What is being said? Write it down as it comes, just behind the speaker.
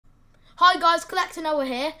Hi guys, CollectorNoah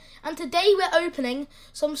here, and today we're opening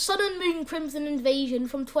some Sun and Moon Crimson Invasion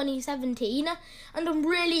from 2017, and I'm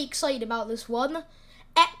really excited about this one.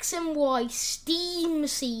 X and Y Steam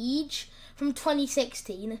Siege from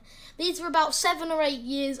 2016. These are about 7 or 8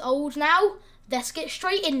 years old now. Let's get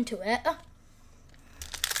straight into it.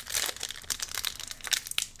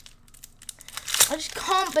 I just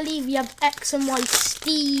can't believe we have X and Y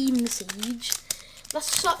Steam Siege.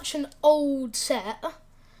 That's such an old set.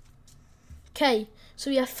 Okay,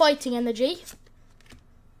 so we have Fighting Energy,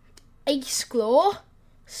 Ace Claw,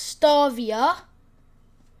 Starvia,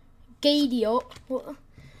 Gladion,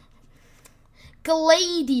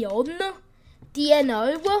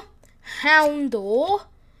 Dieno, Houndor,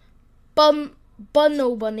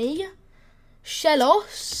 Bunnel Bunny,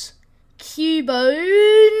 Shellos,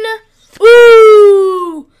 Cubone,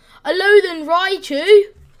 ooh! Alolan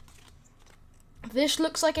Raichu. This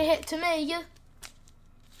looks like a hit to me.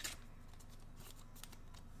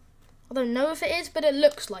 I don't know if it is, but it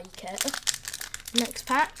looks like it. Next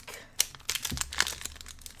pack.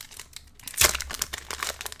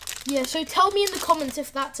 Yeah, so tell me in the comments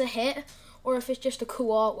if that's a hit or if it's just a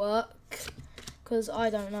cool artwork, because I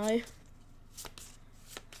don't know.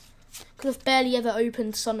 Because I've barely ever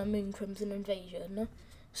opened Sun and Moon Crimson Invasion.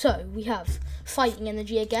 So we have Fighting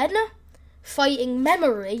Energy again, Fighting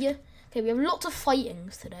Memory. Okay, we have lots of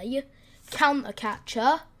fightings today. Counter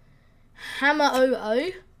Catcher, Hammer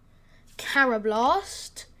OO,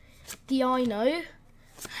 Carablast, Dieno,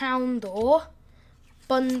 Houndor,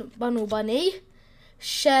 Bunnel Bunny,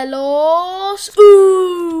 Shellos,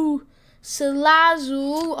 ooh,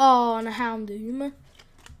 Salazzle, oh, and a Houndoom.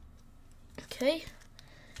 Okay,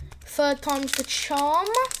 third time's the charm.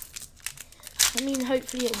 I mean,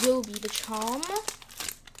 hopefully it will be the charm.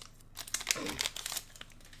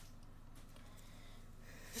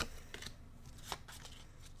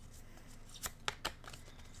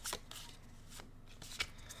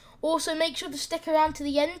 Also, make sure to stick around to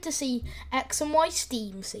the end to see X and Y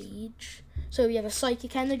Steam Siege. So we have a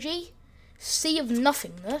Psychic Energy, Sea of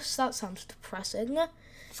Nothingness, that sounds depressing,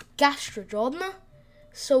 Gastrodon,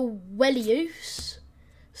 Swellius,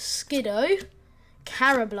 Skiddo,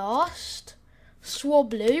 Carablast,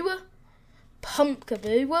 Swablu,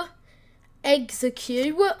 Pumpkaboo,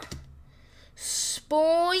 Execute,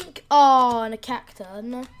 Spoink, oh, and a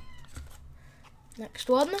Cacturn. Next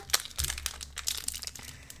one.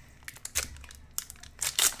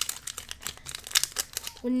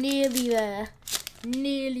 We're nearly there.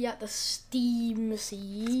 Nearly at the Steam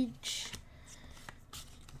Siege.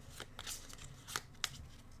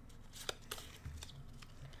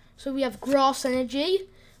 So we have Grass Energy,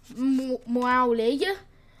 Moowly,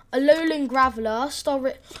 Alolan Graveler,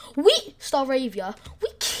 Staravia. We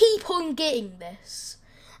keep on getting this.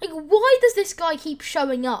 Like, why does this guy keep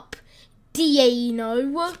showing up?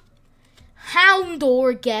 Dieno,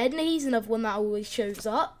 Houndor again. He's another one that always shows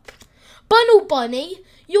up. Bunnel Bunny,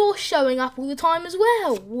 you're showing up all the time as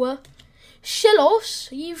well. Shellos,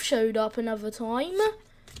 you've showed up another time.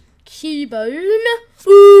 Cubone,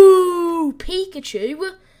 ooh, Pikachu,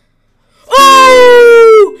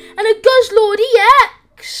 ooh, and a Guzzlord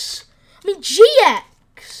EX. I mean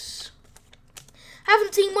GX.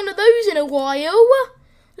 Haven't seen one of those in a while.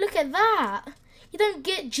 Look at that. You don't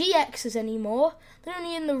get GXs anymore. They're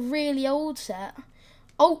only in the really old set.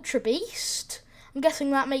 Ultra Beast. I'm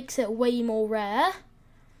guessing that makes it way more rare.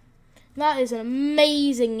 That is an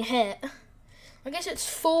amazing hit. I guess it's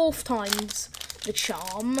 4th times the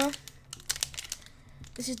charm.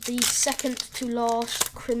 This is the second to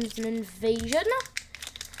last Crimson Invasion.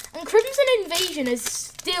 And Crimson Invasion is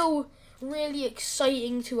still really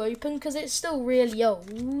exciting to open because it's still really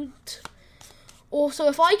old. Also,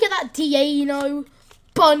 if I get that Dieno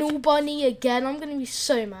Bunnel Bunny again, I'm going to be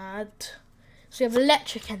so mad. So we have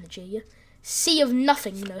Electric Energy, Sea of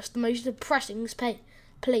Nothingness, the most depressing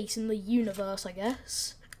place in the universe, I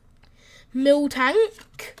guess.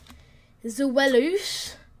 Miltank,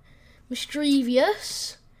 Zawelus,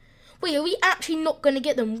 Mischievous. Wait, are we actually not going to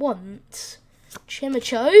get them once?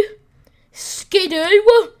 Chimicho,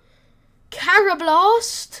 Skiddo,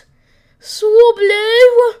 Carablast,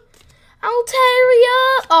 Swablu,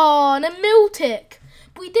 Altaria, oh, and a Miltic.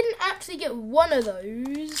 But we didn't actually get one of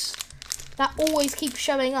those. That always keeps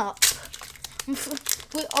showing up.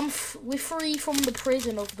 We're free from the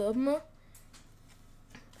prison of them.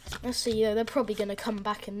 Let's see, they're probably going to come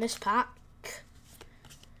back in this pack.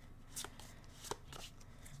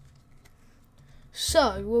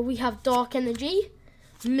 So, we have Dark Energy,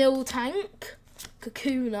 Miltank,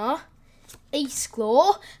 Kakuna, Ace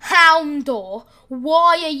Claw, Houndor.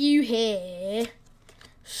 Why are you here?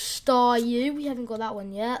 Staryu, we haven't got that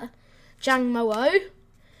one yet. Jangmo-o,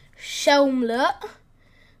 Shelmlet,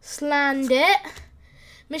 Slandit,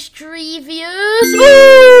 Mischievous,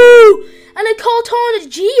 ooh! And a Kartana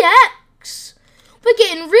GX. We're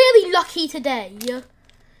getting really lucky today.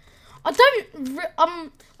 I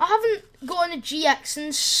haven't gotten a GX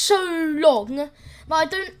in so long that I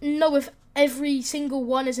don't know if every single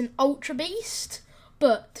one is an Ultra Beast,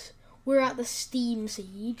 but we're at the Steam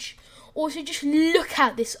Siege. Also, just look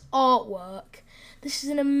at this artwork. This is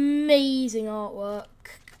an amazing artwork.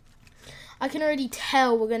 I can already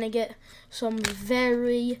tell we're going to get some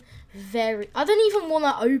very... I don't even want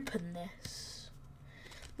to open this.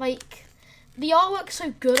 Like, the artwork's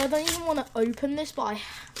so good, I don't even want to open this, but I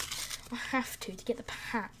have to get the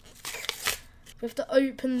pack. We have to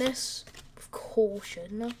open this with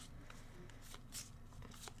caution.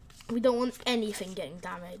 We don't want anything getting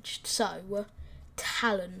damaged. So,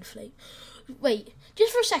 Talonflame. Wait,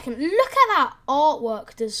 just for a second, look at that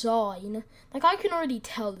artwork design. Like, I can already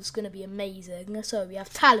tell it's going to be amazing. So, we have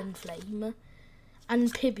Talonflame,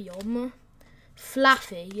 Amphibium,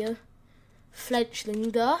 Flaffy,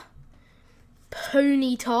 Fledglinger,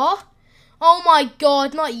 Ponyta. Oh my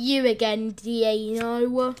god, not you again,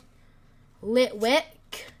 Diano.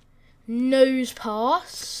 Litwick,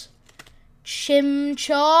 Nosepass,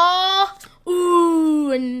 Chimchar,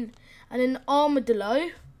 ooh, and an Armadillo.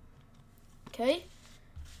 Okay,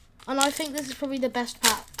 and I think this is probably the best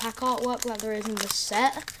pack artwork that there is in the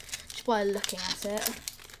set, just by looking at it.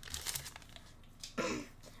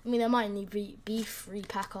 I mean, there might only be 3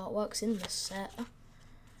 pack artworks in this set.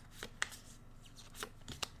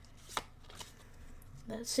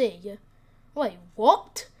 Let's see. Wait,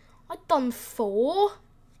 what? I've done 4.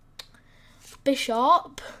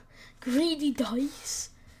 Bishop, Greedy Dice,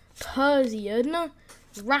 Persian,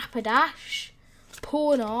 Rapidash,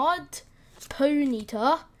 Pornard,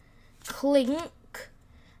 Ponyta, Clink,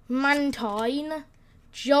 Mantine,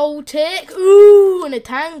 Joltik, ooh, and a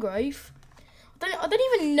Tangrowth. I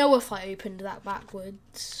don't even know if I opened that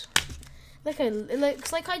backwards. It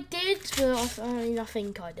looks like I did, but I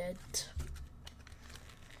think I did.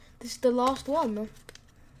 This is the last one.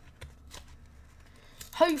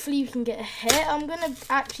 Hopefully you can get a hit. I'm going to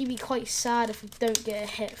actually be quite sad if we don't get a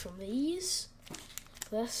hit from these.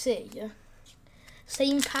 Let's see.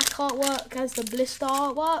 Same pack artwork as the blister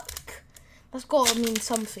artwork. That's got to mean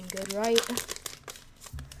something good, right?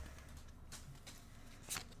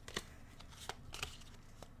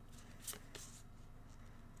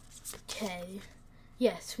 Okay.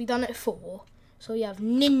 Yes, we done it 4. So we have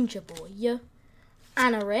Ninja Boy,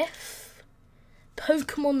 Anorith,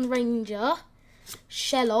 Pokemon Ranger,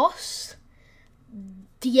 Shellos,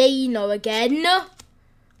 Diano again,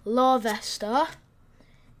 Larvesta,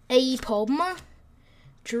 Apom,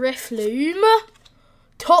 Drifloom,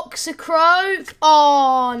 Toxicroak,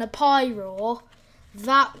 and a Pyroar.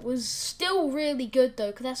 That was still really good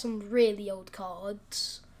though, because there's some really old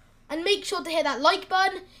cards. And make sure to hit that like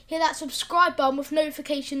button, hit that subscribe button with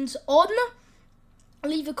notifications on.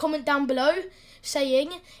 Leave a comment down below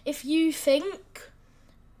saying if you think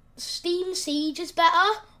Steam Siege is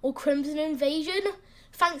better or Crimson Invasion.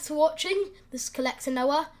 Thanks for watching. This is Collector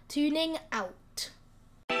Noah, tuning out.